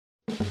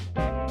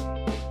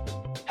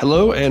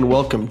Hello and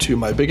welcome to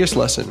My Biggest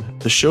Lesson,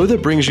 the show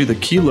that brings you the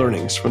key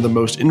learnings from the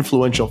most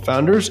influential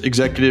founders,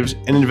 executives,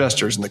 and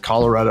investors in the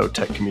Colorado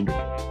tech community.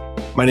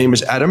 My name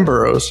is Adam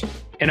Burrows.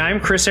 And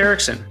I'm Chris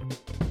Erickson.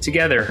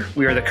 Together,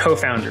 we are the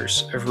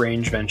co-founders of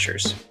Range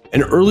Ventures,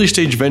 An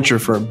early-stage venture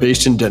firm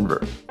based in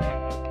Denver.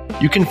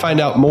 You can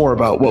find out more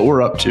about what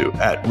we're up to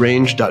at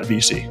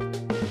range.vc.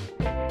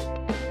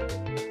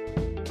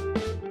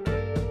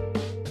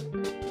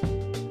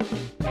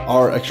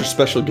 Our extra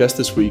special guest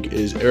this week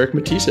is Erik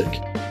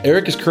Mitisek.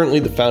 Erik is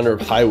currently the founder of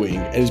Highwing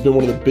and has been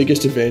one of the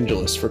biggest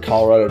evangelists for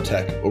Colorado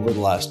tech over the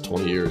last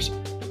 20 years.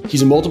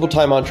 He's a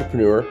multiple-time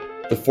entrepreneur,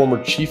 the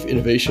former chief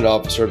innovation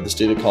officer of the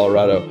state of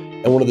Colorado,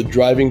 and one of the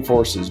driving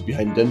forces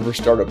behind Denver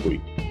Startup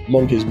Week,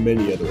 among his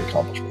many other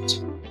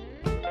accomplishments.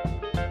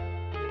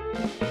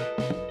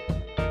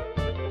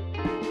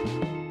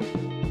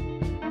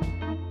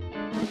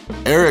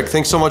 Erik,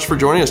 thanks so much for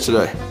joining us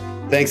today.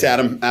 Thanks,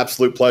 Adam.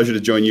 Absolute pleasure to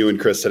join you and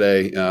Chris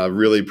today.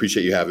 Really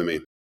appreciate you having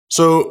me.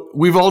 So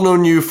we've all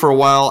known you for a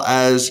while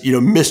as,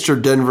 Mr.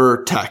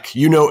 Denver Tech.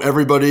 You know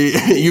everybody.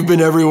 You've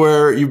been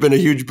everywhere. You've been a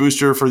huge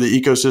booster for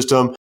the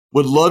ecosystem.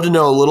 Would love to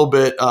know a little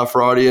bit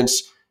for our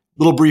audience,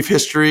 little brief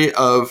history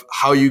of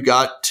how you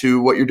got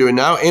to what you're doing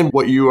now and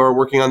what you are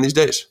working on these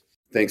days.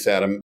 Thanks,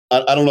 Adam.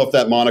 I don't know if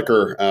that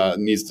moniker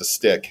needs to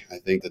stick. I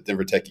think the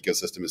Denver tech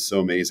ecosystem is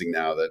so amazing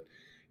now that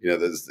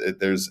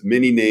there's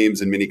many names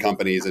and many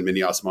companies and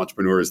many awesome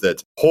entrepreneurs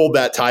that hold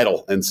that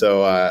title. And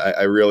so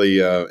I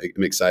really am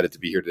excited to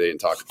be here today and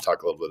talk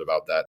a little bit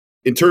about that.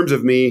 In terms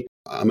of me,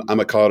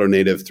 I'm a Colorado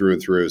native through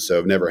and through. So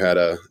I've never had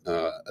a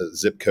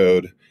zip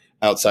code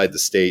outside the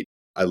state.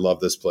 I love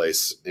this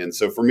place. And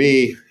so for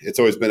me, it's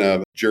always been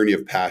a journey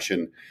of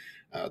passion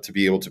to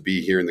be able to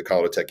be here in the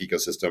Colorado tech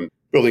ecosystem,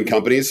 building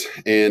companies.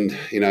 And,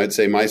 I'd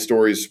say my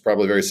story is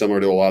probably very similar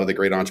to a lot of the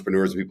great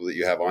entrepreneurs and people that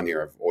you have on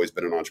here. I've always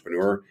been an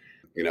entrepreneur.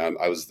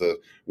 I was the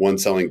one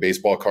selling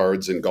baseball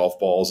cards and golf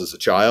balls as a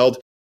child.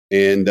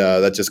 And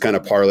that just kind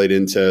of parlayed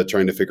into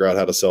trying to figure out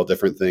how to sell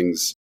different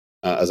things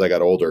as I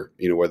got older,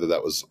 whether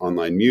that was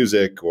online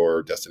music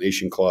or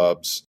destination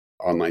clubs,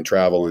 online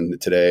travel,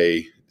 and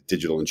today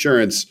digital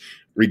insurance.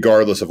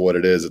 Regardless of what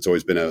it is, it's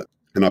always been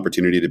an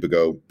opportunity to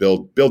go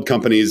build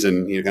companies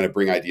and kind of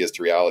bring ideas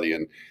to reality.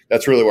 And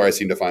that's really where I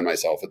seem to find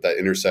myself, at that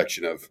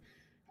intersection of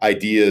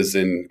ideas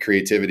and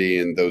creativity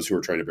and those who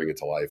are trying to bring it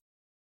to life.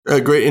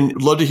 Great.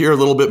 And love to hear a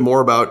little bit more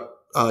about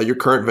your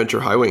current venture,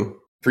 Highwing.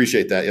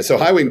 Appreciate that. Yeah. So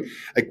Highwing,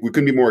 we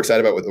couldn't be more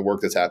excited about the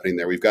work that's happening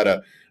there. We've got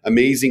an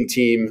amazing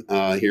team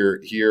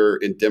here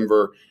in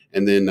Denver.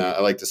 And then I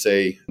like to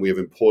say we have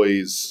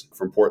employees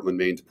from Portland,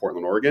 Maine to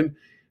Portland, Oregon.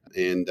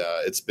 And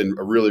it's been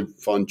a really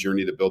fun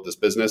journey to build this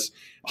business.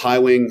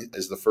 Highwing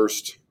is the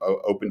first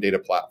open data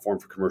platform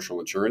for commercial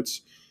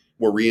insurance.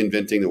 We're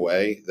reinventing the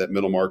way that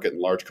middle market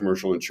and large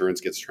commercial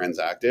insurance gets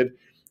transacted.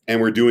 And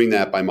we're doing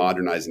that by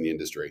modernizing the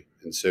industry.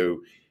 And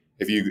so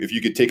if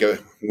you could take a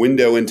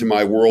window into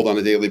my world on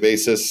a daily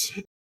basis,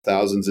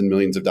 thousands and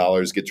millions of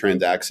dollars get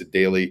transacted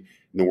daily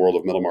in the world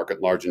of middle market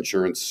and large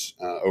insurance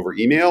over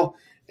email.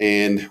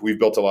 And we've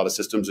built a lot of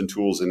systems and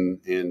tools. And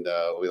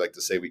we like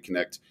to say we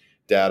connect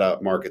data,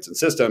 markets, and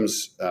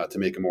systems to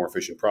make a more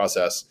efficient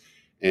process.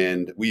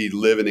 And we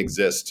live and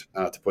exist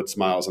to put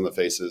smiles on the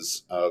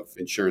faces of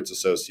insurance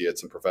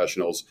associates and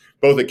professionals,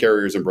 both at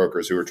carriers and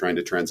brokers who are trying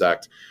to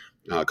transact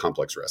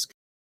complex risk.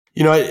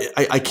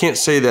 I can't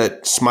say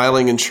that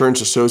smiling insurance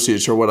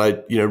associates are what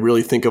I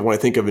really think of when I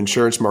think of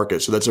insurance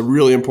market. So that's a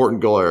really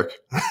important goal, Erik.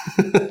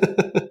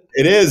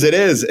 It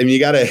is. I mean, you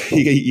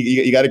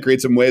gotta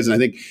create some ways. And I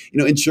think,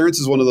 insurance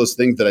is one of those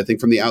things that I think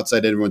from the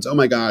outside, everyone's, oh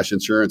my gosh,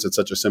 insurance, it's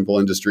such a simple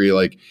industry.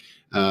 Like,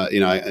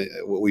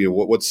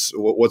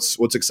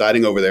 what's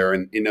exciting over there?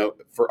 And,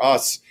 for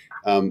us,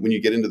 when you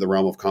get into the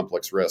realm of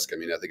complex risk, I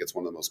think it's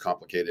one of the most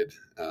complicated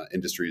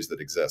industries that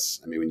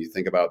exists. When you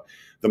think about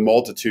the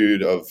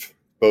multitude of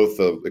both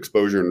the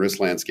exposure and risk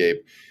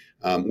landscape,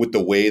 with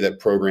the way that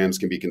programs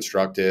can be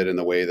constructed and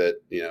the way that,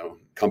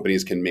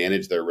 companies can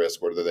manage their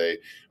risk, whether they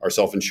are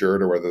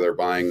self-insured or whether they're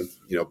buying,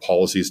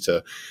 policies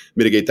to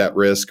mitigate that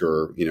risk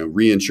or,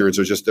 reinsurance.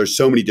 There's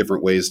so many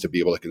different ways to be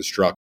able to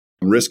construct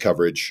risk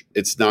coverage.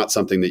 It's not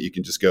something that you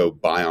can just go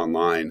buy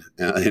online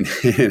and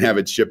have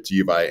it shipped to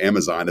you by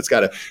Amazon. It's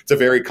a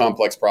very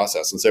complex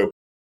process. And so,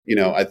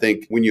 I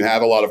think when you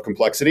have a lot of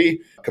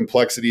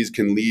complexities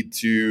can lead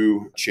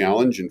to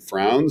challenge and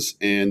frowns.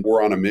 And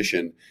we're on a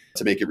mission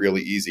to make it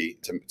really easy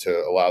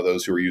to allow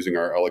those who are using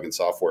our elegant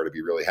software to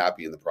be really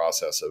happy in the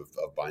process of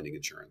binding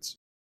insurance.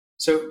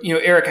 So,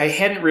 Erik, I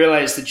hadn't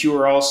realized that you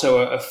were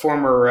also a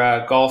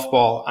former golf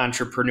ball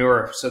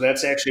entrepreneur. So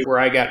that's actually where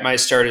I got my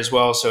start as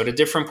well. So at a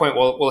different point,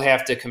 we'll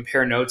have to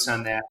compare notes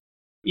on that.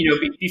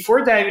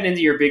 Before diving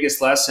into your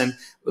biggest lesson,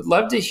 would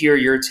love to hear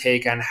your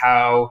take on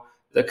how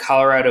the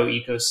Colorado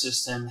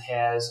ecosystem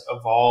has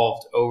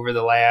evolved over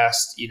the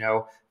last,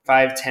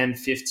 5, 10,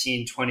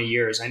 15, 20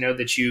 years. I know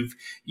that you've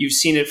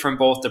seen it from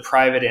both the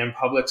private and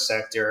public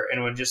sector,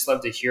 and would just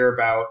love to hear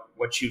about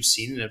what you've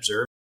seen and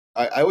observed.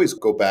 I always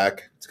go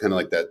back to kind of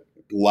like that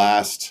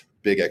last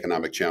big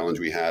economic challenge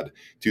we had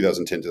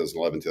 2010,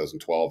 2011,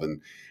 2012.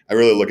 And I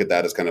really look at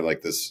that as kind of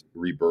like this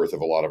rebirth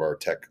of a lot of our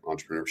tech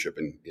entrepreneurship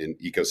and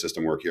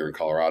ecosystem work here in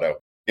Colorado.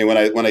 And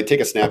when I take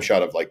a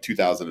snapshot of like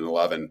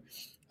 2011,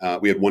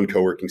 we had one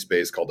co-working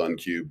space called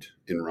Uncubed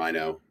in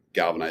Rhino.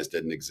 Galvanize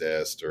didn't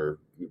exist, or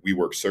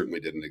WeWork certainly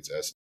didn't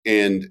exist.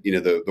 And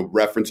the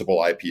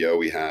referenceable IPO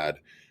we had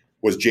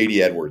was JD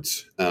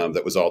Edwards,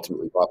 that was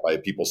ultimately bought by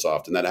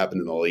PeopleSoft, and that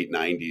happened in the late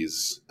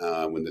 '90s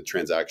when the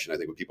transaction, I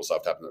think, with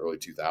PeopleSoft happened in the early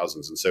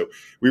 2000s. And so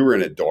we were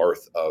in a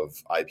dearth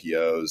of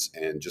IPOs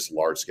and just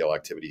large scale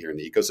activity here in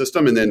the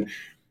ecosystem. And then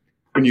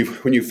when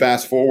you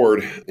fast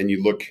forward and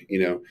you look,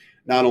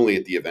 not only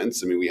at the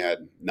events, I mean, we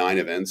had 9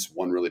 events,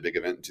 one really big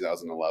event in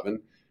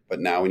 2011. But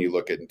now when you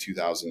look at in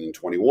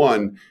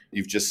 2021,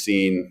 you've just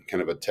seen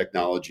kind of a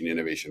technology and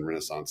innovation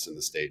renaissance in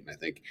the state. And I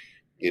think,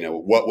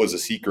 what was a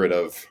secret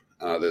of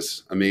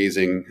this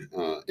amazing,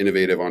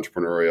 innovative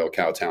entrepreneurial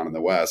cow town in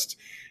the West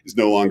is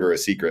no longer a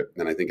secret.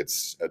 And I think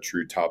it's a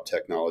true top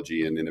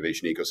technology and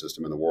innovation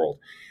ecosystem in the world.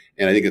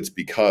 And I think it's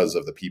because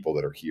of the people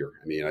that are here.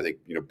 I mean, I think,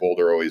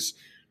 Boulder always,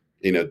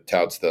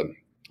 touts the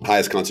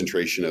highest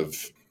concentration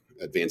of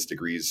advanced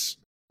degrees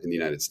in the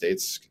United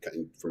States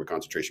from a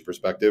concentration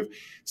perspective.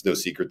 It's no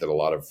secret that a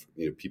lot of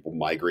people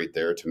migrate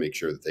there to make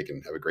sure that they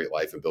can have a great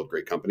life and build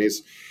great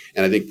companies.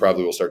 And I think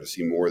probably we'll start to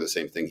see more of the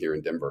same thing here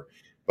in Denver.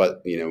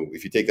 But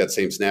if you take that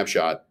same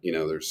snapshot,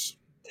 there's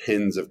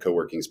tens of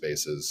co-working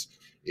spaces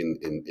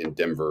in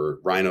Denver.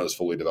 Rhino is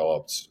fully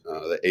developed.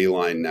 The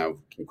A-line now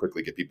can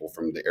quickly get people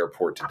from the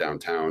airport to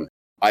downtown.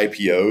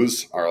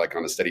 IPOs are like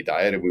on a steady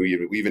diet, and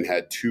we even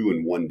had 2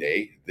 in one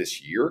day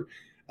this year.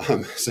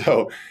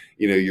 So,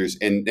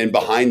 and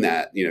behind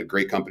that,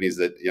 great companies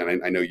that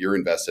I know you're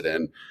invested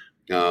in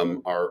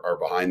are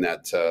behind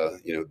that,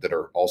 that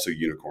are also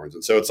unicorns.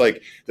 And so it's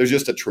like there's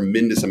just a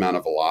tremendous amount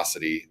of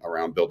velocity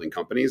around building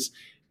companies.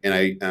 And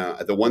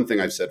the one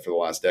thing I've said for the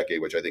last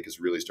decade, which I think is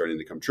really starting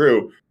to come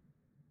true,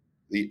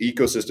 the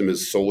ecosystem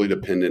is solely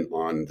dependent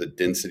on the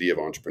density of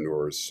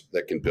entrepreneurs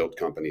that can build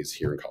companies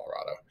here in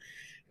Colorado.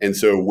 And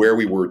so where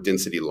we were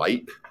density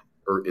light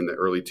or in the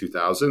early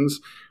 2000s,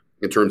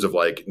 in terms of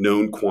like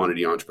known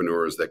quantity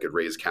entrepreneurs that could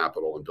raise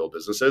capital and build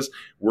businesses,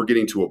 we're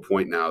getting to a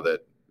point now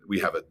that we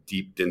have a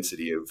deep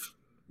density of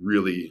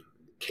really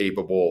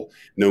capable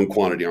known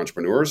quantity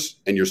entrepreneurs.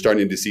 And you're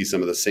starting to see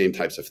some of the same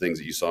types of things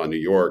that you saw in New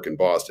York and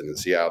Boston and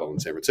Seattle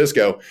and San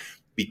Francisco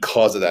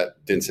because of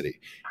that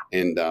density.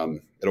 And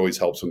it always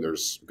helps when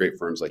there's great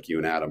firms like you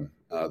and Adam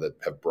that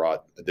have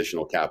brought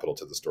additional capital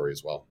to the story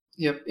as well.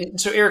 Yep.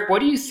 So Erik, what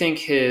do you think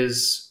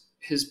has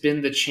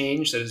been the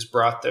change that has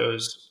brought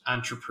those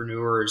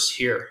entrepreneurs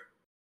here?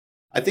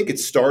 I think it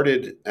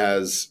started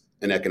as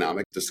an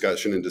economic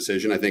discussion and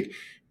decision. I think,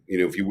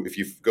 if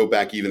you go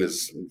back even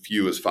as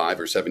few as 5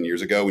 or 7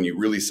 years ago, when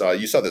you saw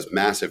this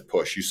massive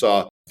push, you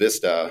saw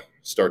Vista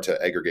start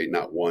to aggregate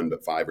not 1,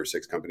 but 5 or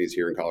 6 companies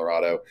here in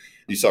Colorado.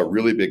 You saw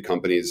really big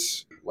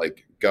companies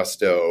like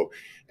Gusto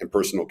and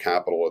Personal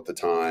Capital at the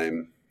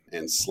time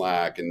and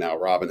Slack and now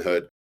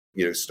Robinhood,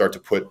 start to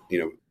put,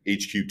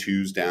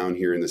 HQ2s down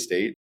here in the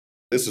state.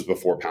 This was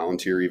before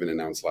Palantir even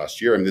announced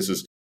last year. I mean, this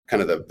was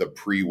kind of the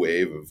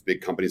pre-wave of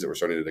big companies that were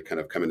starting to kind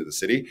of come into the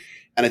city.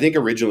 And I think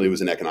originally it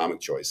was an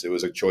economic choice. It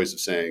was a choice of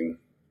saying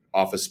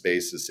office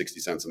space is 60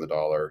 cents on the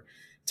dollar,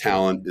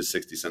 talent is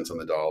 60 cents on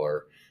the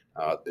dollar.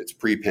 It's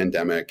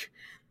pre-pandemic.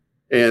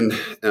 And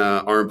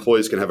our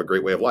employees can have a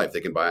great way of life. They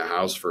can buy a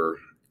house for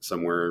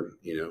somewhere,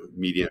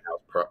 median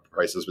house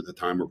prices at the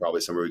time were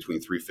probably somewhere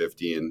between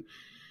 $350 and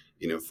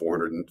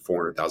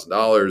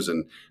 $400,000.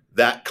 And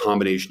that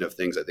combination of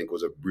things, I think,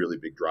 was a really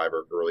big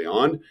driver early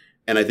on.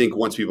 And I think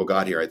once people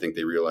got here, I think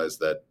they realized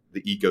that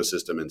the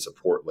ecosystem and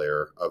support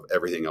layer of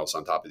everything else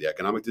on top of the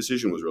economic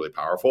decision was really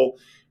powerful,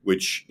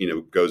 which,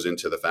 goes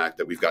into the fact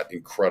that we've got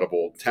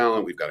incredible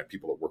talent. We've got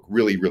people that work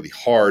really, really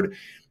hard,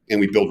 and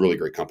we build really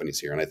great companies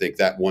here. And I think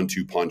that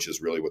 1-2 punch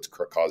is really what's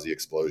caused the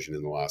explosion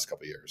in the last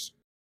couple of years.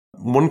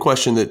 One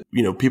question that,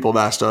 people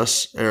have asked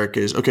us, Erik,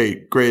 is,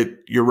 okay, great.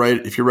 You're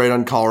right. If you're right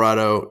on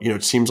Colorado,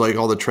 it seems like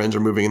all the trends are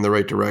moving in the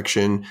right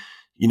direction.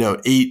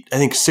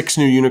 6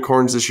 new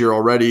unicorns this year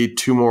already,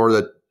 2 more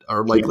that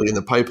are likely in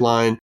the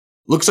pipeline.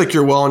 Looks like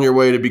you're well on your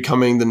way to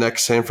becoming the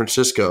next San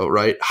Francisco,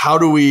 right? How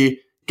do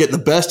we get the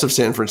best of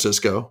San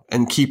Francisco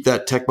and keep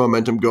that tech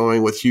momentum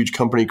going with huge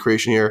company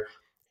creation here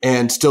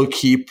and still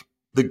keep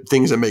the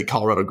things that make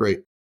Colorado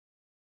great?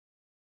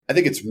 I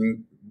think it's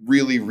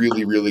really,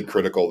 really, really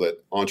critical that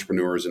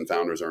entrepreneurs and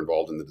founders are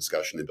involved in the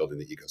discussion and building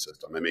the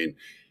ecosystem. I mean,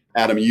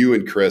 Adam, you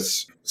and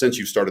Chris, since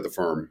you started the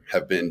firm,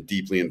 have been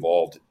deeply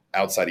involved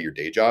outside of your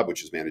day job,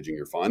 which is managing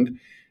your fund,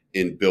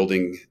 in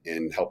building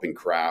and helping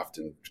craft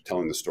and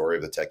telling the story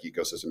of the tech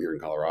ecosystem here in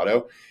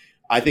Colorado.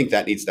 I think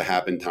that needs to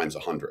happen times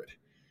 100.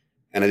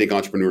 And I think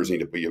entrepreneurs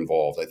need to be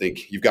involved. I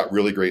think you've got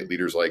really great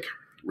leaders like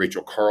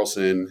Rachel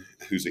Carlson,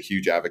 who's a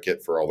huge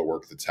advocate for all the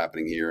work that's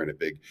happening here and a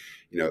big,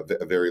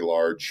 a very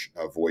large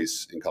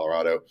voice in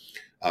Colorado.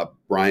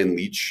 Brian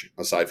Leach,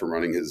 aside from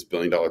running his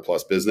 $1 billion+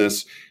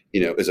 business,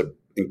 is a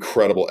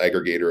incredible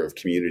aggregator of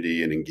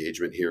community and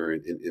engagement here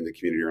in the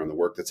community around the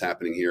work that's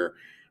happening here.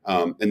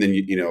 And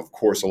then, of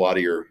course, a lot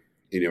of your,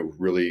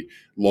 really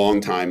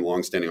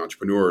long-standing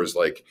entrepreneurs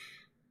like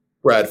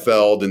Brad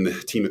Feld and the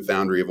team at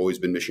Foundry have always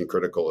been mission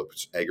critical of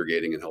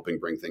aggregating and helping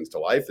bring things to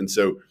life. And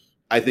so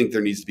I think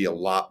there needs to be a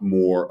lot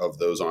more of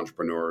those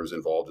entrepreneurs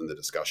involved in the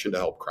discussion to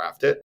help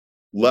craft it.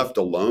 Left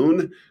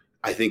alone,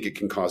 I think it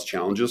can cause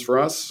challenges for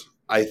us.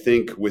 I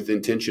think with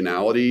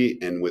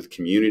intentionality and with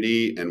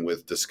community and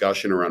with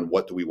discussion around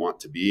what do we want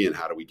to be and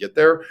how do we get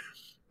there,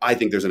 I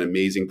think there's an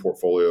amazing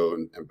portfolio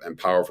and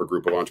powerful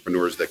group of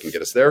entrepreneurs that can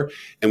get us there,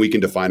 and we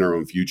can define our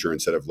own future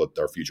instead of let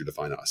our future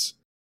define us.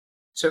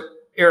 So,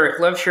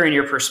 Erik, love hearing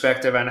your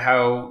perspective on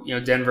how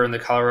Denver and the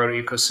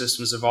Colorado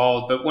ecosystems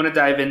evolved, but want to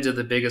dive into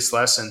the biggest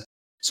lesson.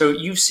 So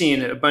you've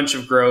seen a bunch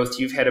of growth,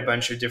 you've had a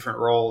bunch of different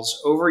roles.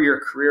 Over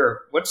your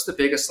career, what's the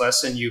biggest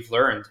lesson you've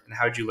learned, and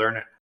how'd you learn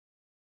it?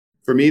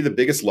 For me, the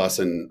biggest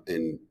lesson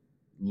in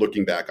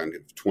looking back on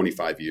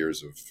 25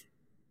 years of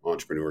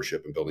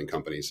entrepreneurship and building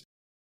companies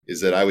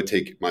is that I would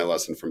take my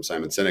lesson from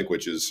Simon Sinek,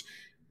 which is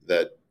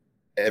that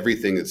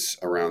everything that's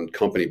around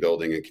company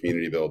building and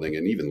community building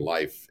and even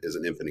life is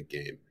an infinite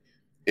game.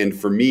 And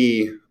for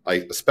me,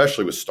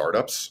 especially with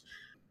startups,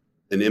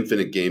 an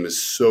infinite game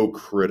is so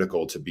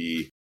critical to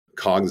be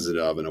cognizant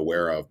of and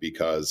aware of,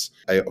 because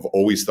I have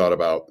always thought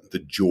about the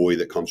joy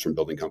that comes from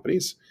building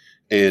companies.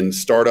 And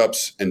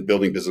startups and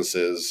building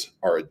businesses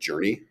are a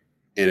journey.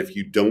 And if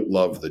you don't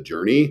love the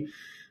journey,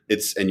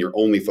 and you're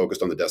only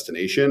focused on the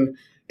destination,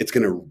 it's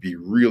going to be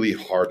really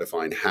hard to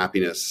find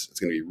happiness.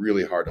 It's going to be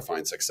really hard to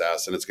find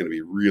success. And it's going to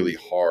be really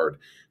hard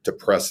to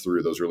press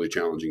through those really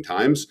challenging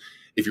times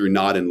if you're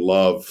not in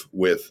love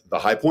with the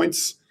high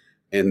points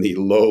and the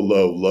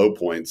low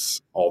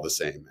points all the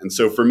same. And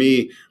so for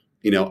me,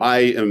 I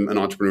am an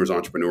entrepreneur's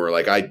entrepreneur.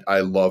 Like I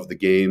love the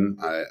game.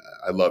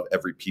 I love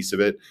every piece of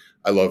it.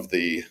 I love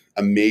the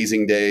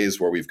amazing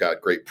days where we've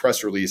got great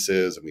press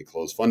releases and we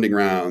close funding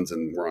rounds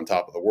and we're on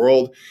top of the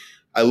world.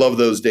 I love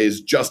those days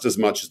just as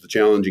much as the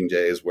challenging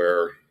days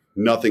where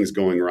nothing's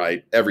going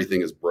right,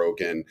 everything is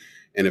broken,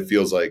 and it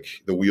feels like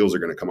the wheels are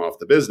going to come off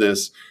the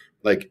business.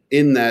 Like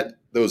in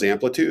those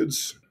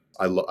amplitudes,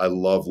 I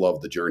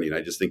love the journey, and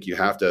I just think you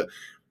have to,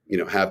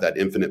 have that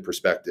infinite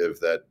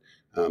perspective that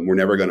we're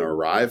never going to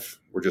arrive.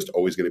 We're just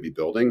always going to be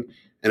building,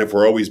 and if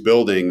we're always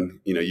building,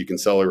 you can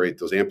celebrate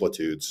those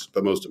amplitudes,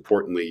 but most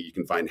importantly, you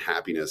can find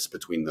happiness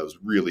between those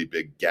really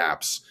big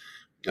gaps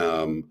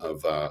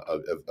of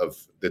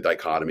the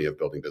dichotomy of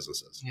building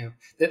businesses. Yeah,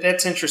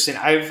 that's interesting.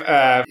 I've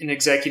an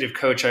executive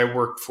coach I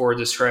worked for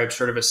described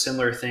sort of a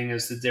similar thing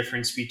as the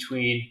difference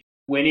between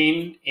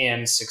winning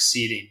and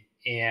succeeding.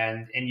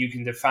 And you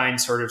can define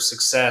sort of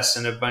success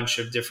in a bunch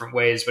of different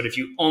ways. But if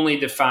you only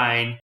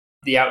define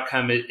the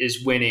outcome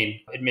is winning,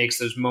 it makes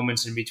those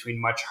moments in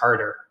between much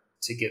harder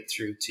to get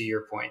through, to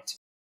your point.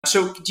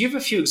 So do you have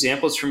a few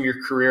examples from your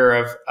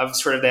career of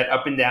sort of that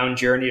up and down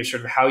journey of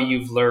sort of how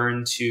you've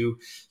learned to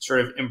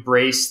sort of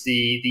embrace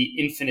the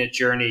infinite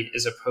journey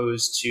as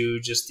opposed to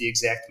just the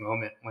exact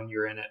moment when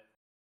you're in it?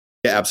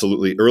 Yeah,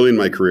 absolutely. Early in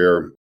my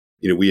career,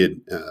 we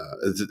had,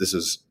 this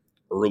is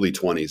early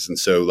 20s. And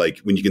so like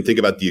when you can think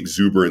about the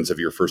exuberance of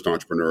your first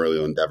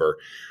entrepreneurial endeavor,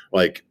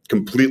 like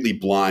completely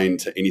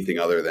blind to anything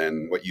other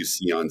than what you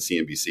see on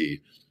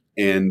CNBC.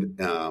 And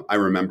I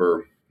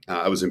remember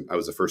I was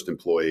the first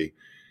employee,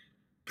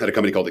 had a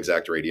company called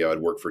Exact Radio. I'd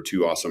worked for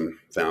two awesome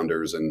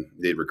founders, and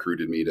they'd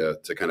recruited me to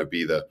kind of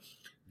be the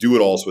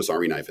do-it-all Swiss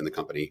Army knife in the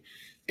company.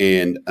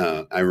 And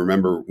I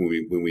remember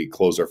when we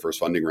closed our first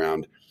funding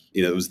round,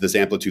 it was this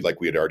amplitude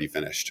like we had already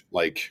finished.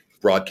 Like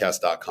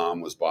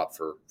broadcast.com was bought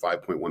for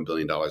 $5.1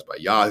 billion by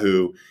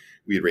Yahoo.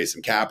 We had raised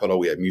some capital.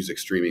 We had music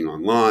streaming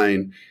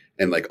online.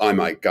 And like, oh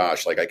my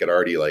gosh, like I could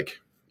already like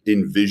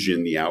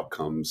envision the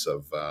outcomes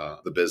of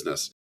the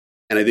business.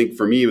 And I think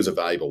for me, it was a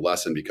valuable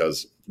lesson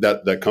because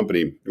that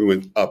company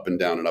went up and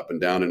down and up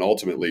and down. And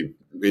ultimately,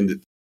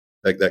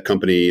 that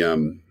company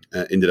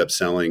ended up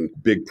selling a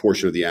big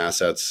portion of the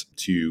assets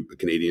to a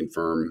Canadian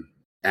firm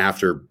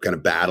after kind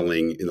of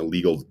battling in the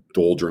legal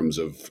doldrums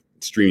of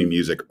streaming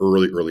music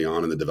early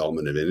on in the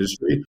development of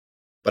industry.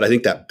 But I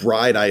think that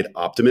bright-eyed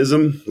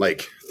optimism,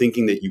 like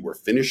thinking that you were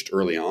finished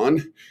early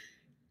on,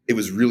 it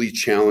was really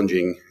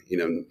challenging,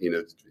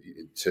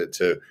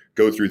 to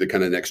go through the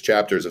kind of next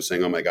chapters of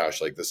saying, oh my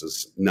gosh, like this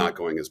is not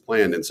going as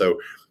planned. And so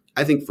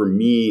I think for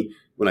me,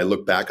 when I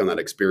look back on that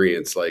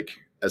experience, like,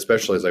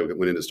 especially as I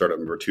went into startup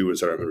number 2 and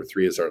startup number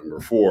 3 and startup number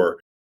 4,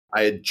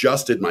 I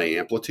adjusted my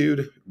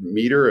amplitude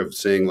meter of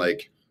saying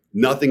like,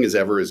 nothing is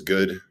ever as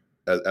good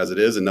as it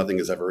is and nothing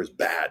is ever as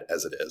bad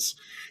as it is.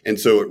 And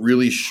so it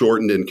really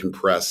shortened and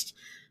compressed,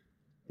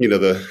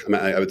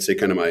 I would say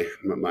kind of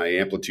my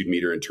amplitude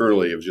meter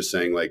internally of just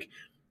saying like,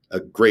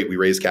 great, we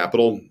raised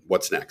capital.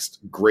 What's next?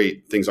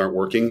 Great, things aren't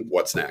working.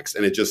 What's next?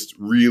 And it just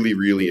really,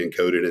 really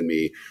encoded in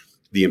me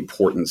the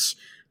importance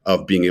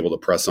of being able to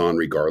press on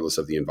regardless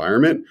of the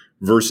environment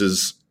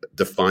versus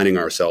defining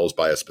ourselves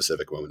by a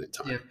specific moment in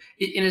time.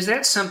 Yeah. And is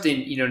that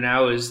something,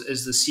 now as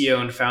the CEO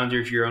and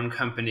founder of your own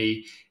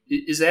company,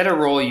 Is that a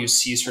role you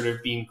see sort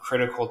of being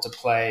critical to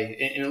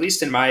play? And at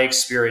least in my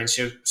experience,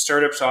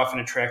 startups often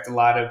attract a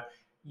lot of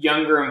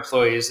younger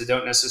employees that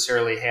don't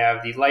necessarily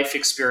have the life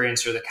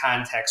experience or the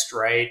context,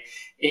 right?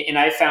 And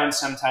I found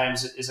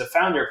sometimes as a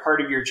founder, part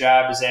of your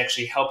job is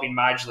actually helping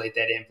modulate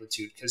that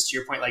amplitude. Because to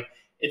your point, like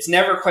it's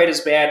never quite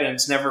as bad and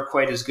it's never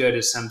quite as good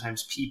as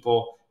sometimes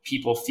people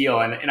feel.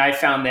 And I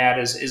found that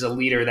as a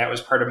leader, that was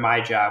part of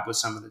my job with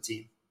some of the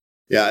team.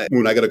 Yeah,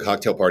 when I go to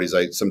cocktail parties,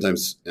 I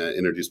sometimes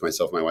introduce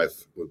myself. My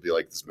wife would be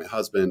like, "This is my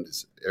husband, this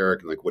is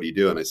Erik," and like, "What do you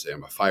do?" And I say,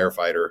 "I'm a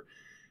firefighter."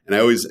 And I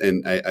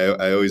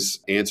always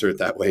answer it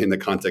that way in the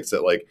context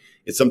that like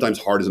it's sometimes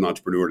hard as an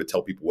entrepreneur to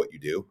tell people what you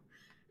do.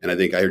 And I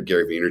think I heard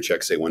Gary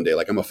Vaynerchuk say one day,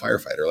 like, "I'm a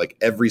firefighter. Like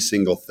every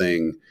single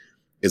thing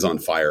is on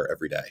fire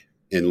every day."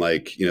 And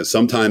like,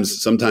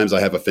 sometimes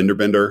I have a fender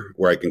bender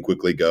where I can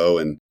quickly go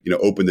and,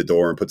 open the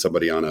door and put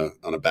somebody on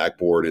a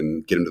backboard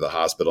and get them to the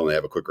hospital and they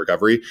have a quick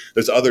recovery.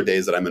 There's other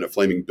days that I'm in a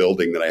flaming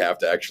building that I have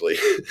to actually,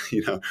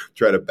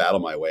 try to battle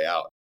my way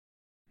out.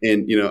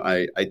 And,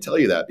 I tell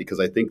you that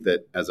because I think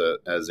that as a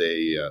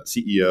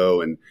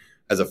CEO and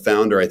as a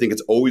founder, I think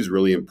it's always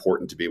really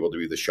important to be able to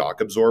be the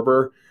shock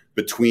absorber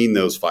between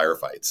those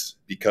firefights,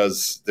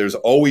 because there's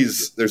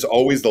always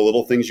the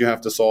little things you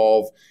have to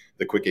solve,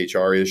 the quick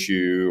HR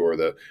issue or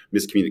the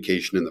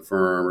miscommunication in the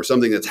firm or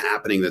something that's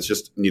happening that's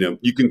just,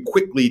 you can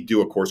quickly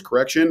do a course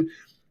correction.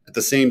 At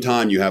the same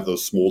time, you have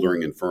those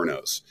smoldering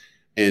infernos.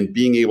 And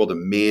being able to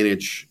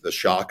manage the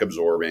shock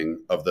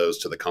absorbing of those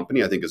to the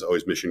company, I think is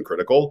always mission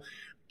critical.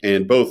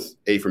 And both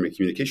from a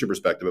communication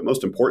perspective, but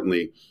most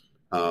importantly,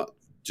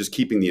 just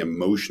keeping the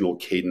emotional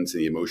cadence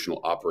and the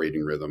emotional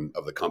operating rhythm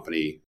of the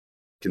company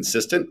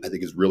consistent, I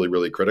think is really,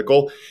 really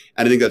critical.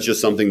 And I think that's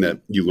just something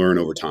that you learn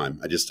over time.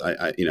 I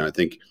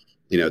think,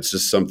 it's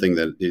just something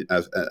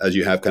that as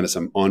you have kind of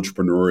some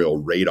entrepreneurial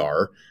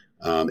radar,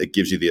 it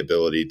gives you the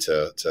ability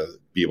to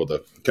be able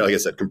to, like I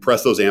said,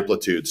 compress those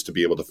amplitudes to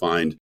be able to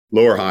find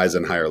lower highs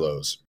and higher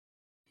lows.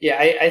 Yeah,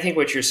 I think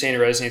what you're saying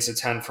resonates a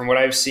ton. From what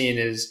I've seen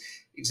is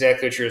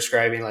exactly what you're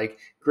describing. Like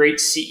great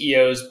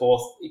CEOs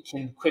both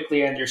can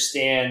quickly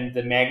understand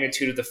the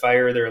magnitude of the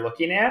fire they're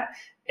looking at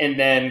and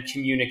then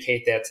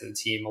communicate that to the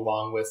team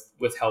along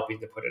with helping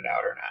to put it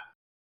out or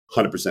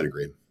not. 100%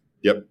 agree.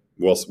 Yep.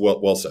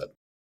 Well said.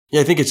 Yeah,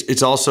 I think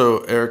it's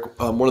also, Erik,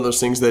 one of those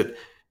things that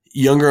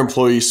younger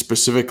employees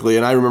specifically,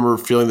 and I remember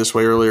feeling this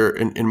way earlier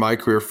in my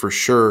career for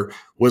sure,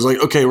 was like,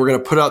 okay, we're going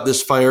to put out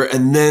this fire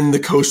and then the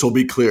coast will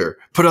be clear.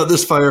 Put out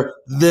this fire,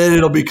 then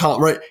it'll be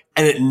calm, right?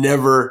 And it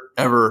never,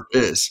 ever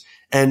is.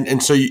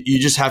 And so you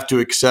just have to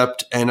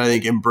accept and I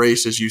think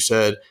embrace, as you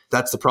said,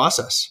 that's the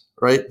process,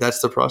 right?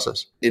 That's the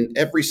process. In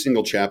every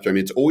single chapter, I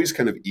mean, it's always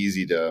kind of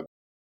easy to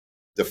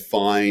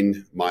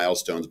define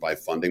milestones by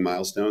funding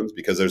milestones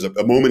because there's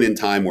a moment in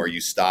time where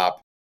you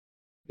stop,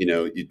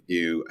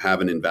 you have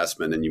an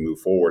investment and you move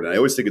forward. And I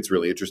always think it's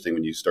really interesting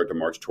when you start to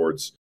march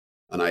towards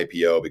an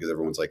IPO because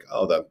everyone's like,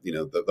 oh,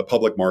 the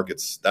public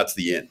markets, that's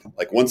the end.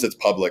 Like once it's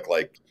public,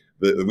 like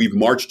we've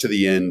marched to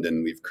the end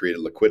and we've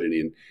created liquidity.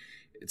 And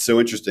it's so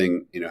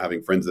interesting,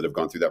 having friends that have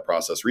gone through that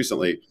process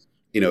recently,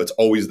 it's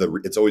always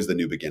the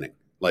new beginning.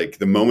 Like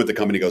the moment the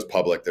company goes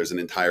public, there's an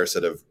entire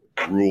set of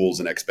rules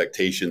and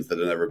expectations that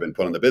have never been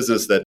put on the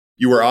business that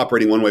you were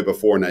operating one way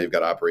before, now you've got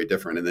to operate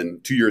different. And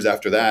then 2 years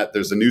after that,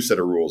 there's a new set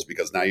of rules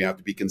because now you have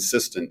to be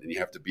consistent and you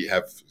have to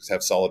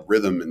have solid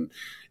rhythm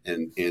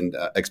and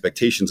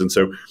expectations. And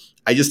so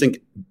I just think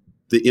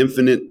the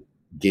infinite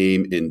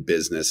game in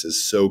business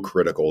is so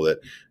critical that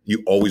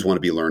you always want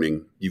to be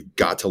learning. You've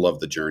got to love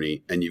the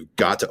journey and you've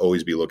got to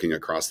always be looking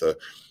across the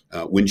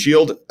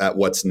windshield at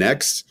what's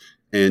next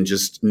and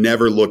just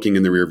never looking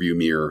in the rearview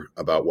mirror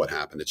about what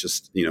happened. It's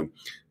just,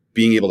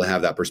 being able to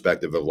have that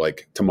perspective of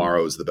like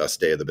tomorrow is the best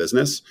day of the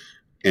business.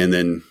 And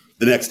then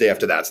the next day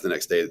after that's the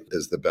next day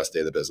is the best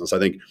day of the business. I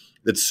think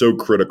it's so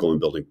critical in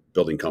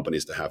building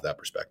companies to have that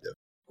perspective.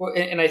 Well,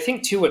 and I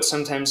think too, what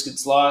sometimes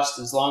gets lost,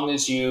 as long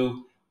as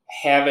you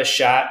have a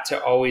shot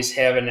to always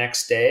have a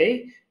next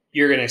day,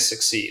 you're going to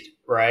succeed,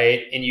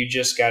 right? And you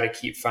just got to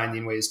keep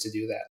finding ways to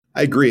do that.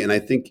 I agree. And I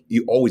think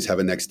you always have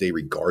a next day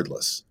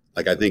regardless.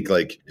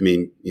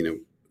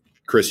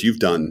 Chris, you've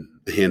done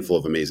a handful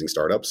of amazing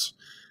startups.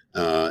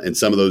 And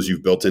some of those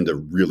you've built into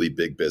really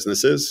big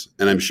businesses.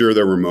 And I'm sure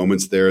there were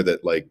moments there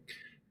that like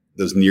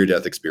those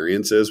near-death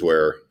experiences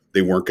where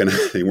they weren't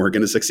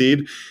gonna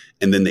succeed.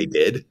 And then they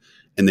did.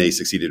 And they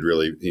succeeded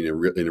really, in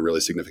a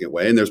really significant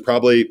way. And there's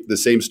probably the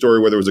same story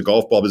where there was a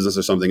golf ball business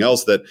or something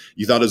else that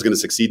you thought it was going to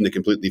succeed and it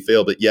completely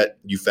failed, but yet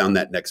you found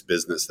that next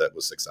business that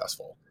was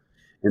successful.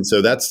 And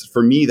so that's,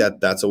 for me,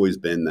 that's always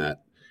been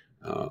that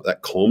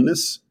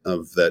calmness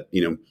of that,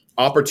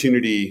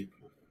 opportunity.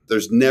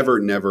 There's never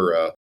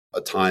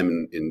a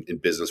time in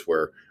business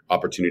where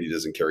opportunity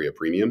doesn't carry a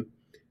premium.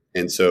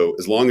 And so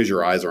as long as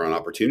your eyes are on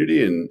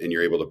opportunity and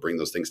you're able to bring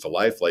those things to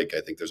life, like I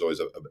think there's always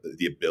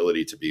the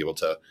ability to be able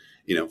to,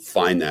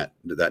 find that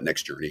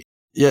next journey.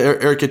 Yeah,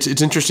 Erik,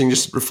 it's interesting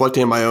just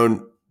reflecting on my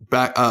own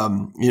back,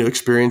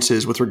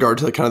 experiences with regard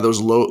to kind of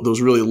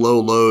those really low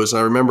lows. And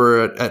I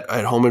remember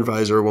at Home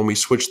Advisor when we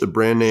switched the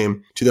brand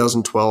name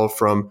 2012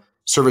 from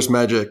Service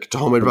Magic to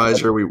Home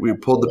Advisor, we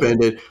pulled the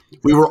Band-Aid.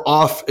 We were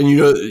off, and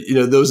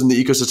those in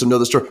the ecosystem know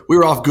the story. We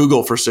were off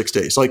Google for 6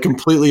 days, like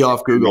completely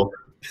off Google.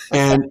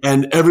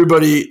 And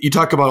everybody, you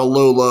talk about a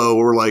low,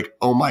 we're like,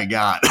 oh my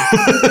God,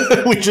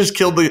 we just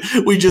killed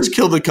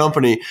the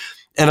company.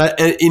 And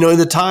in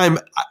the time,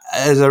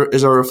 as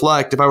I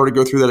reflect, if I were to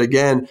go through that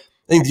again,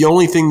 I think the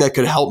only thing that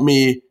could help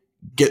me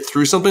get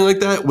through something like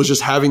that was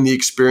just having the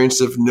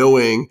experience of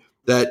knowing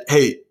that,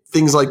 hey,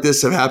 things like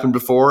this have happened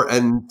before,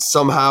 and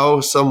somehow,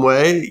 some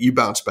way, you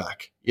bounce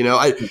back.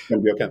 It's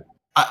gonna be okay.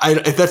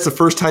 If that's the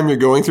first time you're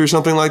going through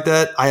something like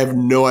that, I have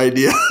no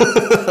idea.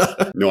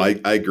 No, I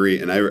agree.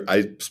 And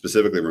I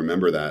specifically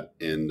remember that.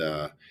 And,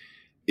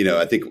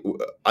 I think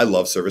I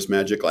love Service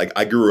Magic. Like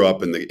I grew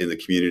up in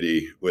the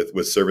community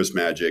with Service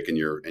Magic and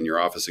your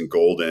office in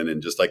Golden,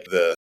 and just like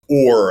the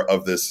ore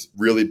of this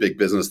really big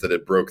business that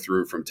had broke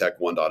through from Tech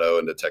 1.0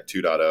 into Tech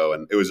 2.0.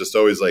 And it was just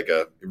always like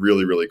a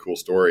really, really cool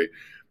story.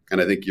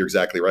 And I think you're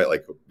exactly right.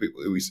 Like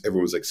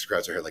everyone was like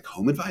scratch their head, like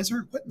Home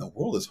Advisor? What in the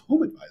world is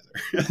Home Advisor?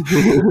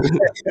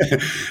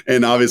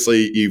 And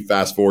obviously you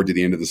fast forward to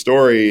the end of the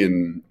story,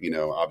 and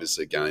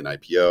obviously getting an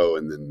IPO,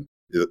 and then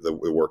the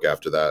work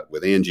after that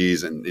with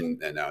Angie's and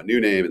now a new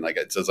name. And like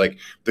it's like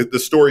the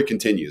story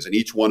continues, and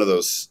each one of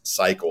those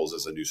cycles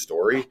is a new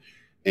story.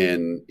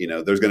 And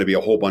there's going to be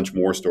a whole bunch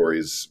more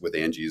stories with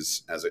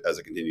Angie's as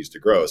it continues to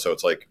grow. So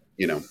it's like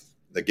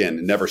again,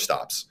 it never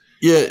stops.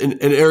 Yeah.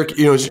 And Erik,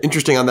 it's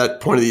interesting on that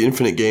point of the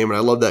infinite game. And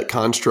I love that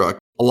construct.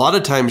 A lot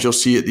of times you'll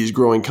see at these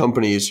growing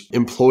companies,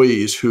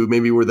 employees who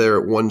maybe were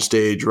there at one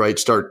stage, right,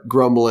 start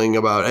grumbling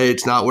about, hey,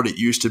 it's not what it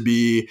used to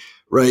be,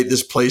 right?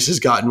 This place has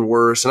gotten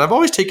worse. And I've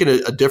always taken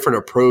a different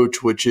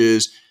approach, which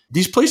is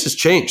these places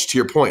change, to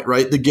your point,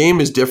 right? The game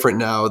is different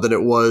now than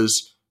it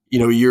was, a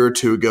year or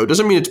two ago.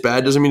 Doesn't mean it's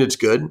bad. Doesn't mean it's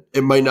good.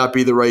 It might not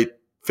be the right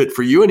fit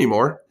for you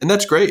anymore. And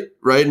that's great,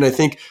 right? And I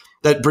think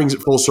that brings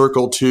it full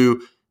circle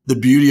to the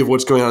beauty of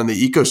what's going on in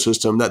the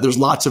ecosystem, that there's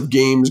lots of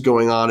games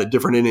going on at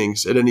different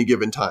innings at any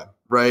given time,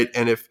 right?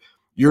 And if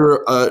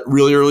you're a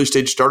really early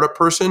stage startup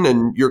person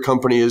and your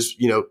company is,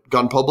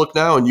 gone public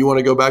now and you want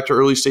to go back to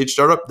early stage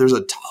startup, there's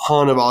a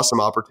ton of awesome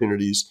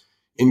opportunities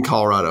in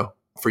Colorado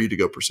for you to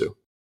go pursue.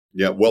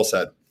 Yeah, well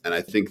said. And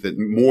I think that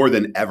more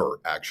than ever,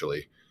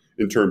 actually,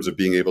 in terms of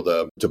being able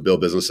to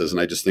build businesses.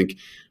 And I just think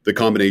the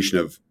combination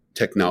of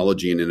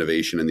technology and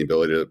innovation and the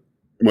ability to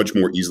much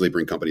more easily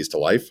bring companies to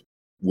life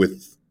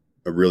with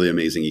a really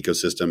amazing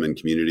ecosystem and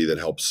community that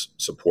helps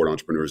support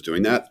entrepreneurs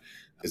doing that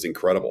is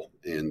incredible.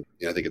 And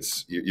I think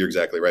you're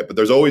exactly right. But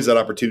there's always that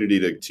opportunity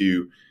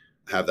to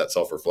have that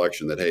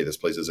self-reflection that, hey, this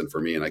place isn't for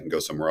me and I can go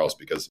somewhere else.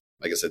 Because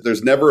like I said,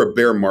 there's never a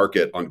bear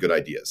market on good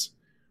ideas.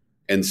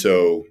 And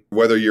so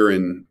whether you're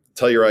in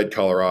Telluride,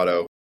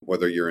 Colorado,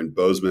 whether you're in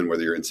Bozeman,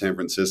 whether you're in San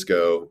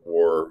Francisco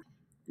or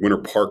Winter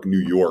Park, New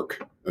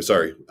York,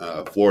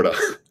 Florida,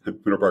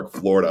 Winter Park,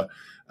 Florida,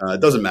 it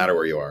doesn't matter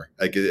where you are.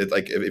 Like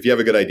if you have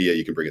a good idea,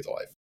 you can bring it to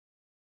life.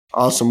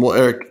 Awesome. Well,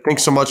 Erik,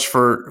 thanks so much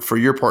for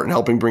your part in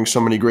helping bring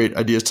so many great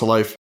ideas to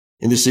life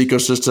in this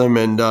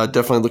ecosystem, and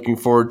definitely looking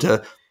forward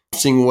to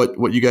seeing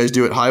what you guys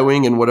do at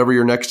Highwing and whatever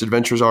your next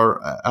adventures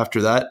are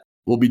after that.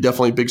 We'll be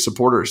definitely big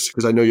supporters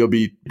because I know you'll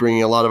be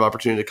bringing a lot of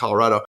opportunity to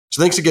Colorado.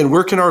 So thanks again.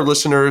 Where can our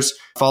listeners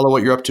follow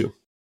what you're up to?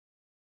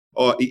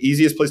 Oh,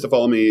 easiest place to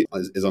follow me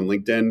is on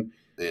LinkedIn,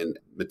 and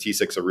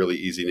Mitisek's a really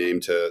easy name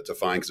to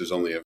find because there's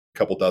only a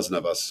couple dozen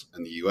of us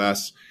in the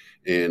US,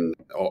 and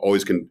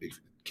always can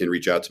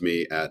reach out to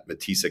me at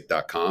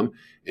mitisek.com,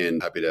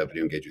 and happy to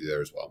engage with you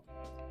there as well.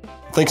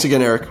 Thanks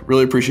again, Erik.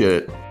 Really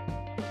appreciate it.